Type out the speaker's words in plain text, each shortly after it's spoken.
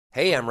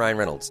Hey, I'm Ryan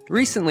Reynolds.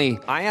 Recently,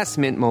 I asked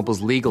Mint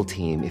Mobile's legal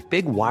team if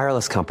big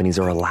wireless companies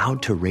are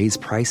allowed to raise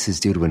prices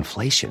due to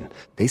inflation.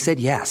 They said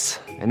yes.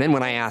 And then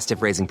when I asked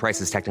if raising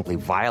prices technically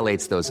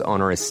violates those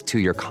onerous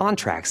two-year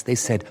contracts, they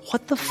said,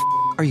 "What the f***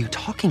 are you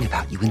talking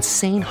about, you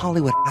insane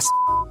Hollywood ass?"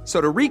 So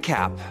to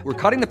recap, we're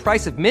cutting the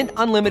price of Mint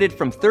Unlimited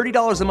from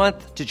 $30 a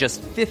month to just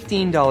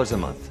 $15 a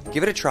month.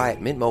 Give it a try at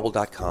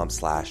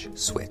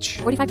mintmobile.com/switch.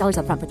 $45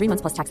 up front for 3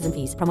 months plus taxes and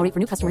fees. Promo rate for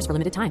new customers for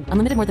limited time.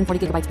 Unlimited more than 40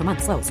 gigabytes per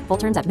month. Slows full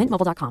terms at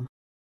mintmobile.com.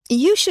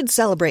 You should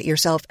celebrate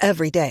yourself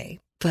every day.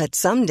 But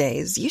some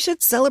days you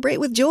should celebrate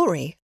with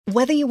jewelry.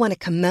 Whether you want to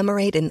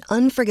commemorate an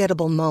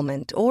unforgettable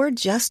moment or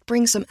just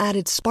bring some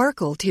added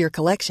sparkle to your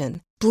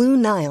collection, Blue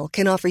Nile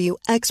can offer you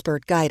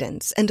expert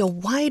guidance and a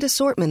wide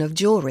assortment of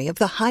jewelry of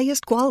the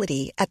highest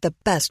quality at the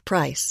best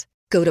price.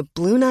 Go to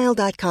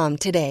BlueNile.com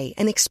today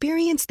and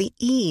experience the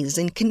ease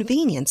and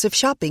convenience of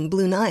shopping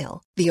Blue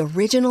Nile, the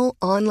original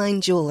online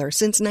jeweler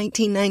since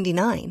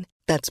 1999.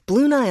 That's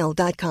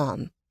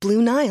BlueNile.com.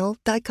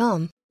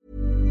 BlueNile.com.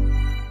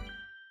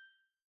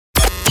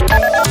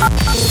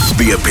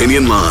 The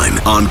Opinion Line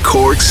on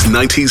Cork's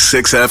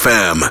 96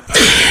 FM.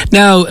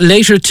 Now,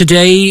 later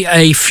today,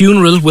 a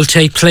funeral will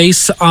take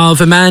place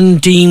of a man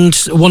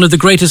deemed one of the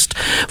greatest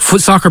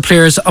soccer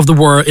players of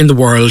in the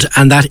world,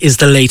 and that is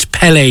the late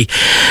Pelé.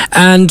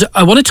 And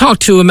I want to talk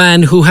to a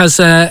man who has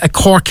a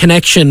Cork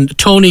connection.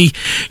 Tony,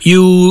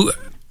 you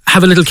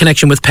have a little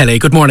connection with Pelé.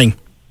 Good morning.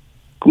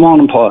 Good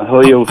morning, Paul. How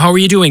are you? How are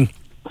you doing?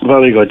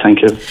 Very good,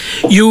 thank you.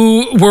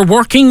 You were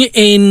working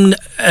in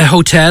a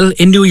hotel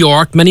in New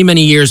York many,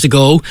 many years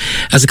ago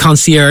as a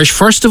concierge.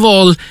 First of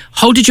all,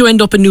 how did you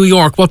end up in New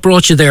York? What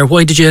brought you there?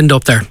 Why did you end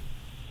up there?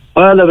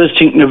 Well, I was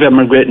thinking of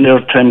emigrating there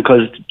at the time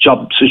because the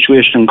job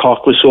situation in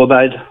Cork was so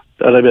bad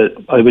that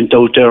I went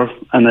out there,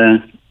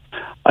 and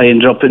I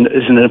ended up in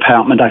an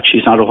apartment. Actually,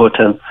 it's not a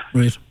hotel.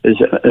 Right. It's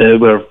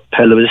where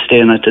Pelé was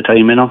staying at the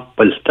time, you know.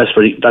 Well, that's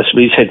where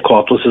his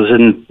headquarters is,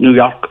 in New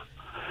York.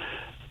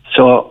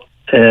 So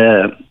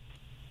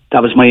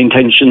that was my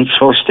intentions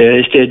first day.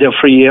 I stayed there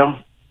for a year,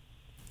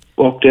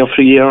 worked there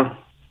for a year,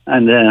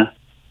 and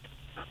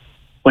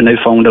when I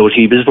found out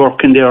he was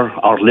working there,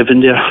 or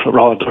living there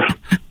rather,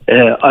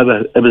 I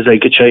was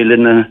like a child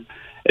in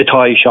a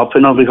toy shop,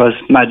 you know, because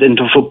mad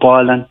into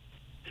football, and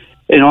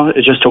you know,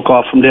 it just took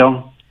off from there.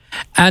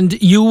 And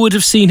you would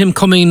have seen him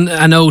coming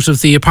and out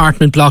of the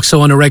apartment block so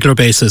on a regular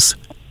basis?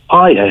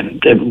 Oh yeah,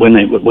 when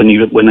I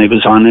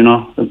was on, you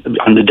know,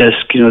 on the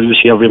desk, you know, you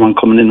see everyone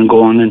coming in and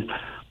going, and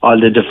all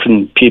the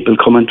different people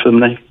coming to him.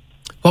 Like,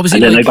 what was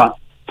he and like? Then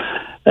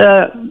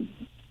I got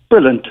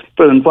brilliant.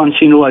 Once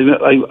you know, I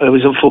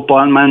was a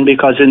football man,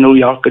 because in New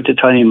York at the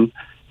time,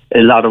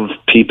 a lot of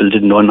people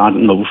didn't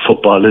know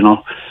football, you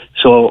know.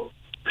 So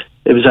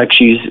it was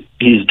actually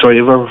his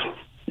driver,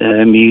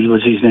 Emile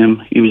was his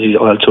name. He was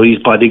also his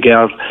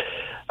bodyguard.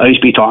 I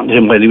used to be talking to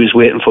him while he was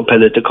waiting for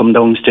Pelé to come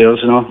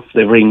downstairs, you know.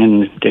 They ring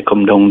and they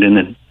come down,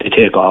 and they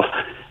take off.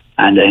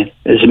 And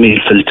as Emile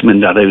Filtman,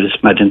 that I was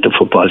mad into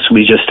football, so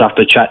we just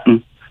started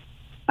chatting,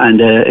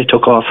 and it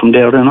took off from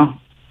there, you know.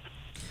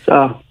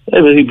 So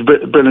it was a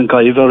brilliant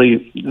guy,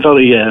 very,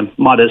 very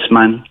modest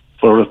man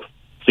for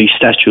his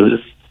stature.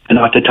 And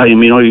at the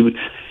time, you know,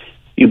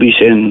 you'd be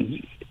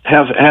saying,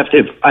 at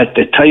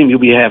the time you'd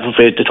be half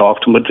afraid to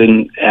talk to him, but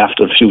then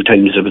after a few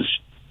times it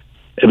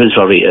was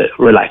very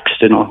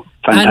relaxed, you know.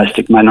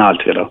 Fantastic man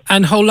altogether.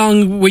 And how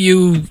long were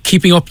you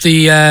keeping up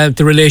the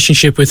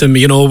relationship with him?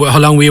 You know, how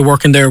long were you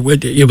working there?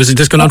 Was it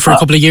just going on for a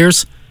couple of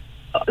years?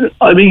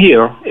 I mean, a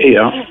year.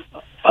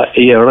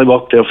 I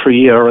worked there for a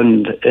year,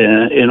 and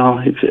you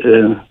know,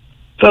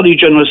 very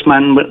generous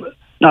man, but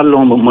not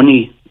alone with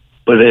money,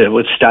 but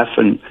with staff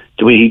and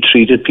the way he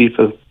treated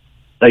people.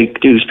 Like,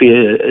 there used to be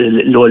a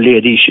little old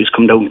lady, she'd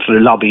come down to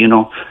the lobby, you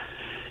know.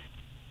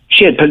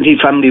 She had plenty of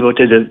family, but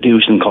they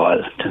didn't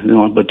call, you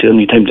know, but the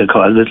only time they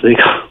called was like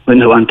when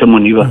they want the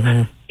money.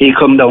 But he'd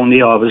come down, he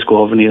always go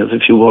over and he has a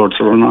few words,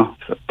 or, you know,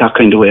 that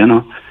kind of way, you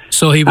know.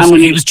 So he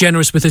was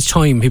generous with his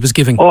time, he was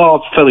giving?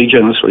 Oh, very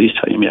generous with his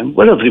time, yeah.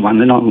 Well, everyone,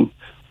 you know,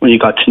 when you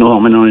got to know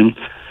him, you know, and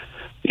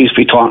he used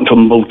to be talking to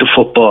him about the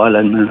football,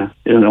 and,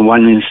 you know,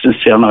 one instance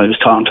there, and I was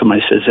talking to him,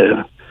 I says,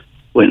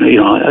 when,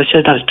 you know, I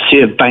said, I'd see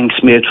a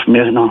bank's made for me,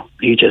 you know.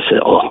 He just said,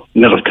 oh,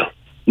 miracle,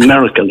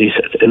 he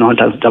said, you know,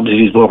 that was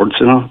his words,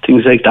 you know,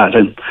 things like that.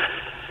 And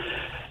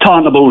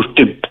talking about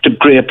the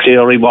great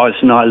player he was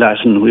and all that,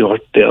 and we were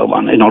there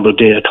another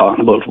day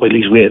talking about while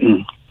he's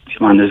waiting, the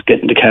man is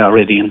getting the car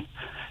ready, and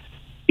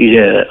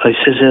I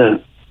says,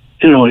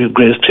 you know, you're the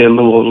greatest player in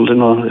the world, you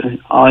know.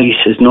 He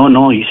says,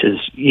 no, he says,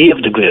 you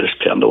have the greatest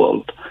player in the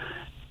world.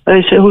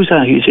 I said, who's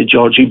that? He said,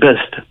 Georgie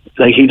Best.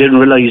 Like, he didn't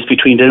realise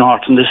between the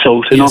north and the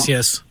south, you know.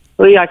 Yes.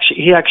 Well, he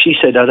actually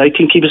said that. I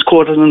think he was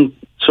quoted in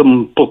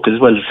some book as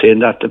well, saying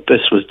that the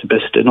best was the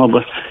best, you know.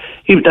 But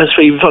that's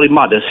very, very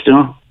modest, you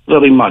know.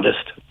 Very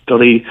modest.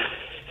 Very,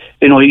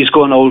 you know, he's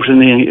going out,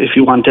 and if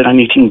you wanted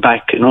anything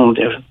back, you know,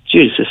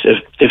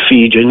 they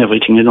feed you and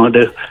everything, you know.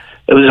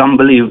 It was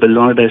unbelievable, you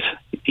know, that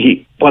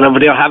whatever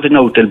they're having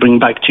out, they'll bring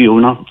back to you,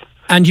 you know.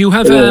 And you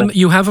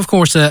have, of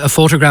course, a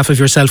photograph of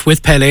yourself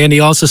with Pele, and he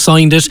also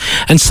signed it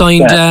and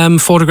signed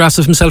photographs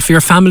of himself for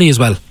your family as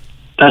well.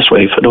 That's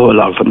right, for the whole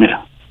lot of them,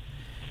 yeah.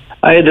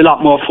 I had a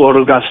lot more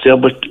photographs there,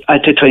 but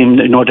at the time,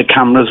 the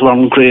cameras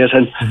weren't great,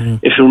 and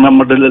if you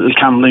remember the little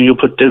camera, you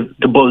put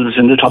the bulbs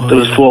in the top. There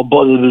was 4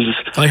 bulbs.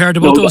 I heard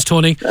about those,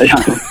 Tony.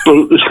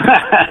 Go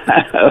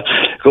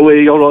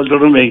away, you're older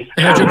than me.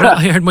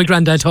 I heard my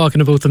granddad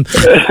talking about them.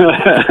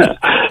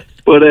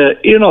 But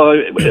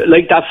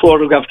like that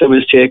photograph that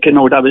was taken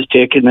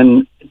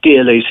in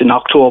daylight in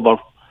October,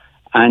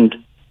 and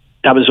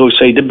that was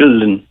outside the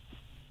building.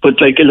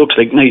 But it looks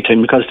like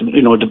nighttime because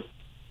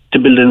the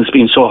building's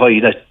been so high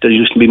that there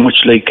used to be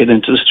much light getting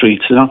into the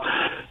streets,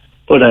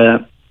 But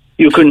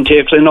you couldn't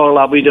take in our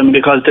lobby then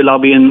because the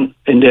lobby in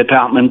the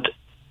apartment,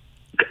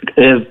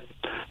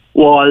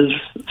 walls,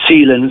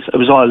 ceilings, it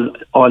was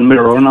all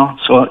mirror,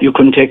 so you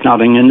couldn't take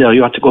nothing in there.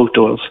 You had to go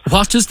outdoors.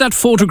 What does that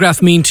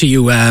photograph mean to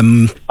you,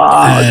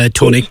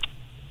 Tony?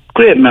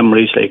 Great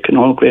memories,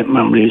 great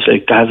memories,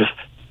 to have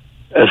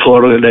a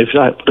photo like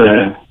that.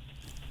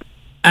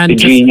 The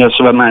genius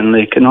of a man,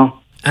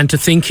 And to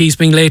think he's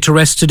being laid to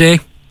rest today?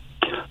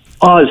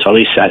 Oh, it's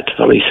very sad,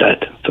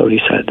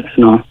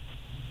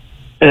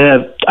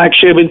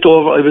 Actually,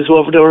 I was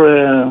over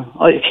there,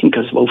 I think it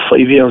was about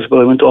 5 years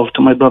ago. I went over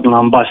to my brother-in-law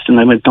in Boston.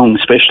 I went down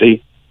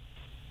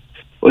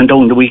went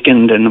down the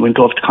weekend, and I went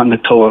over to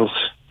Connacht Towers.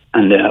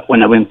 And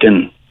when I went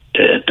in,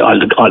 all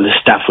the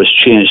staff was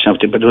changed and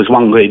everything, but there was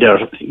one guy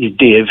there,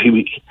 Dave, he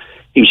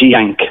was a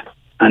Yank,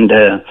 and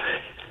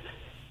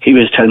he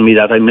was telling me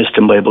that I missed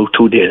him by about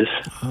 2 days.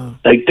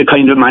 Like the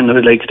kind of man I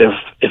would like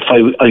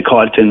if I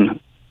called in,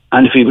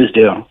 and if he was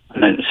there,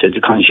 and I said,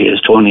 the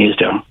concierge, Tony is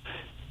there,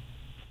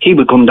 he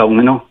would come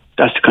down,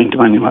 That's the kind of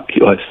man he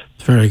was.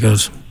 Very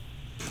good.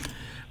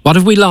 What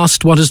have we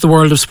lost? What has the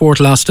world of sport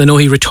lost? I know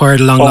he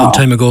retired a long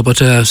time ago, but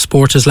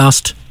sport has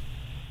lost.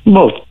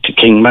 Well, the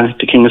king, man,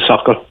 the king of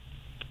soccer.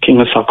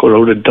 King of soccer,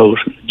 without a doubt,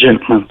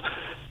 gentleman.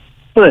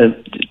 Well,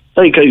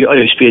 I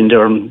was being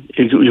there, and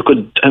you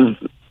could have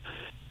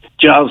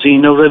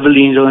Giorgino,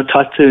 Rivellino,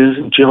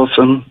 Tatis,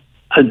 Gilson,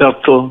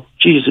 Alberto,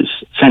 Jesus,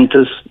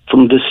 Santos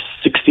from the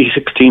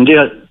 60-16.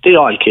 They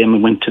all came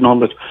and went,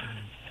 but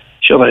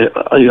sure,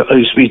 I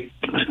used to be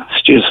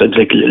still said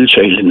like a little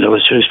child, and I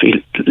was just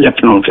be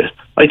leaping around it.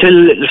 I tell a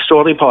little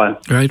story, Paul.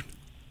 Right.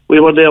 We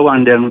were there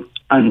one day,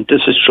 and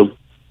this is true.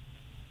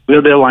 We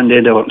were there one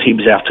day, he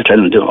was after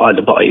telling all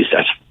the boys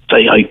that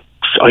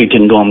I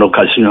didn't go home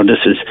because,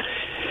 this is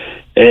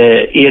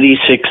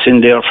 86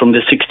 in there from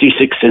the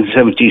 66 and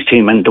 70s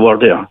team, and they were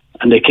there.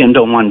 And they came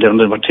down one day and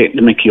they were taking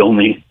the mickey on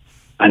me,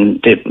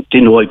 and they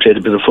didn't know I played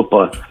a bit of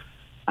football.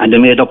 And they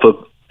made up a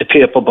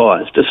paper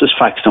balls. This is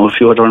facts now. If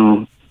you were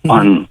on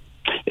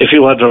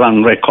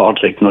record,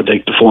 like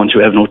the phones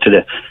you have now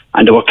today,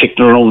 and they were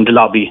kicking around the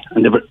lobby,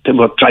 and they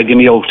were dragging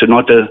me out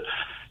to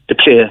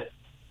play.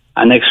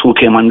 And next who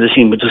came on the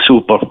scene with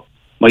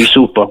my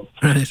super.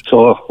 Right.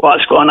 So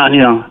what's going on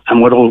here?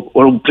 And we're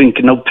all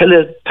drinking. Now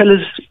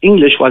Pele's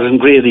English wasn't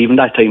great even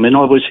that time. It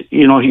was,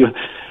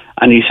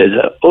 and he says,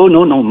 "Oh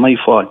no, my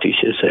fault." He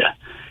says,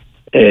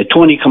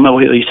 "Tony come out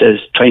here." He says,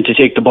 trying to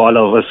take the ball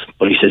out of us,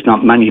 but he says,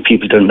 "Not many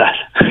people done that."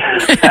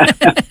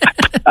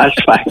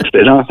 That's fact,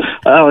 I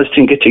always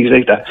think of things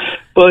like that.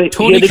 But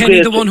Tony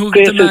Kenny, the man who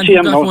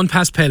got one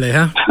past Pele,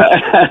 huh?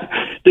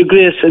 The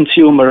greatest sense of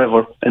humour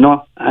ever, and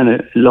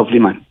a lovely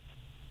man.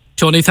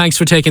 Tony, thanks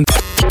for taking.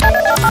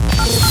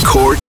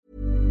 Cork.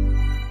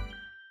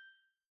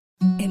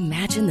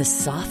 Imagine the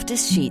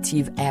softest sheets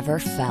you've ever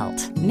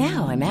felt.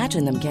 Now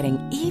imagine them getting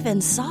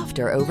even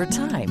softer over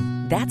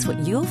time. That's what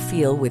you'll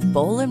feel with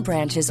Boll &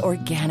 Branch's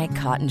organic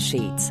cotton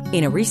sheets.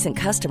 In a recent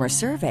customer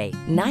survey,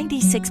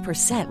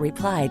 96%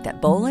 replied that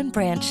Boll &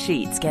 Branch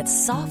sheets get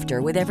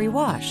softer with every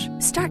wash.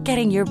 Start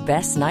getting your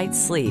best night's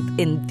sleep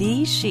in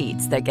these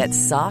sheets that get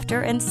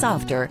softer and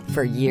softer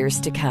for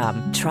years to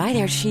come. Try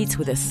their sheets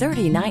with a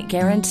 30-night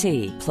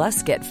guarantee.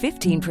 Plus, get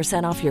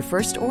 15% off your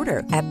first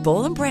order at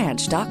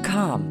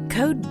bollandbranch.com.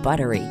 Code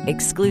BUTTERY.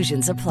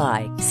 Exclusions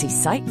apply. See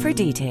site for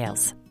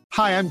details.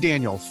 Hi, I'm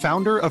Daniel,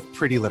 founder of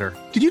Pretty Litter.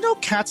 Did you know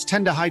cats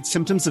tend to hide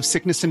symptoms of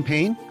sickness and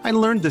pain? I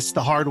learned this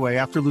the hard way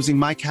after losing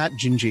my cat,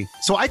 Gingy.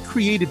 So I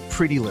created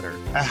Pretty Litter,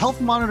 a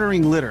health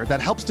monitoring litter that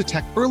helps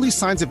detect early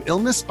signs of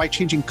illness by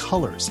changing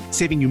colors,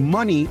 saving you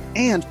money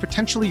and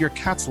potentially your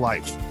cat's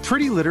life.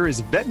 Pretty Litter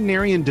is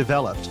veterinarian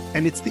developed,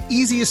 and it's the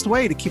easiest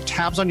way to keep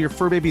tabs on your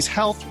fur baby's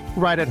health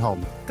right at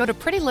home. Go to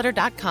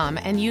prettylitter.com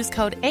and use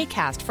code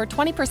ACAST for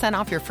 20%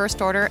 off your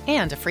first order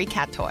and a free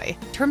cat toy.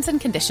 Terms and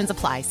conditions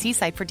apply. See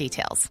site for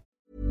details.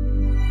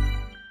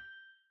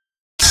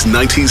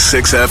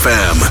 96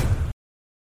 FM.